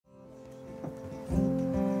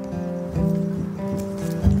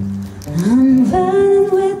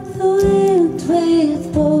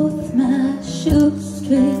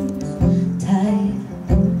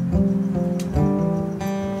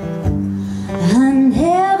I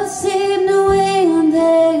never seem to win,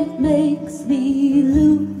 that makes me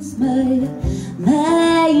lose my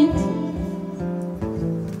mind.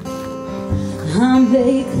 I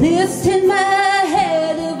make lists in my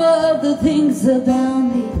head of all the things about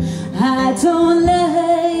me I don't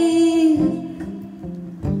like.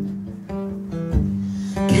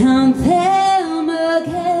 Count them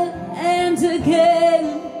again and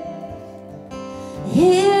again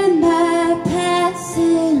in my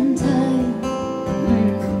passing time.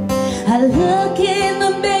 I look in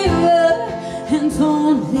the mirror and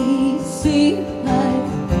only see my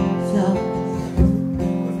flaws.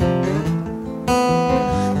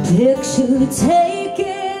 Picture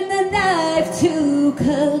taking a knife to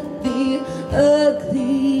cut the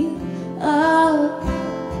ugly out.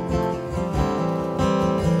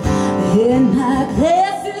 And my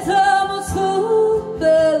glass is almost full,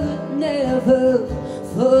 but never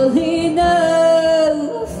full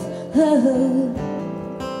enough.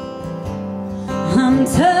 I'm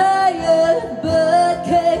tired but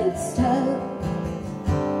can't stop.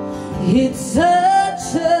 It's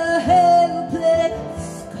such a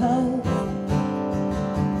helpless cause.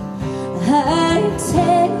 I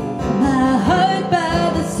take my heart by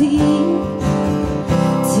the seams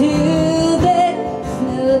till there's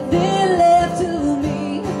nothing left of me.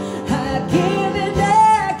 I give and I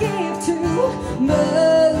give too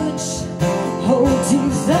much. Oh,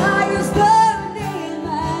 desires burn in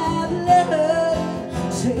my blood,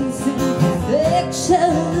 chasing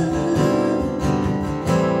perfection.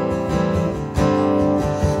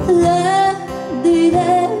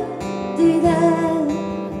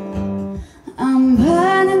 I'm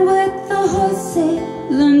running with the horses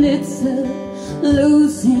and it's a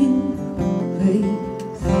losing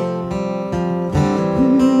race.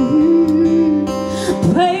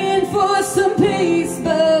 Praying for some peace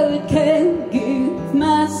but can't give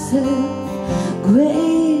myself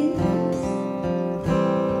grace.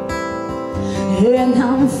 And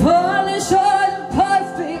I'm falling short of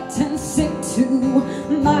perfect and sick to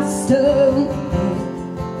my stomach.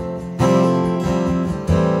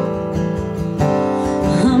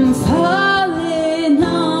 I'm falling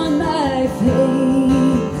on my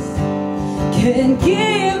face, can't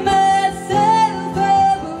give myself a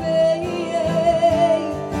break.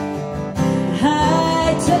 I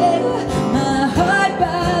take my heart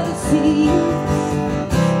by the seams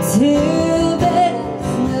till there's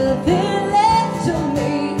nothing left of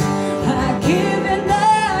me. I give and I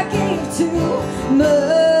give too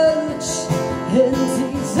much, and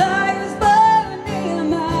desires burn in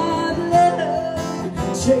my blood,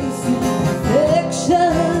 chasing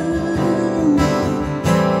perfection.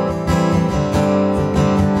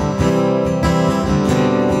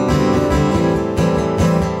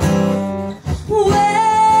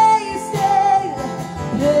 Wasted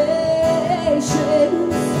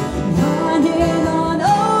patience, running on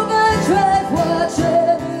overdrive, watch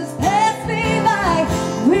others pass me by,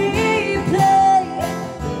 replay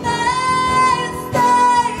my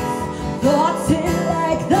mistakes, thoughts in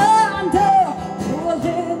like thunder,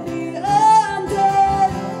 pulling me under,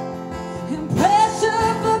 and pressure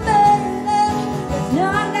for better, it's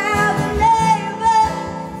not now the labor,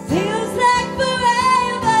 feels like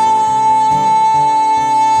forever.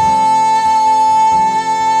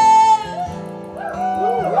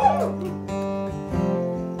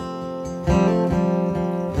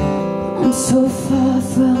 I'm so far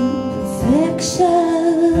from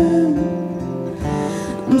perfection.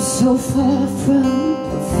 I'm so far from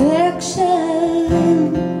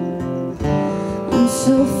perfection. I'm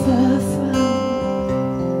so far from.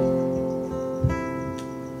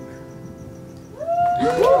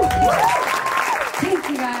 Thank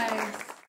you guys.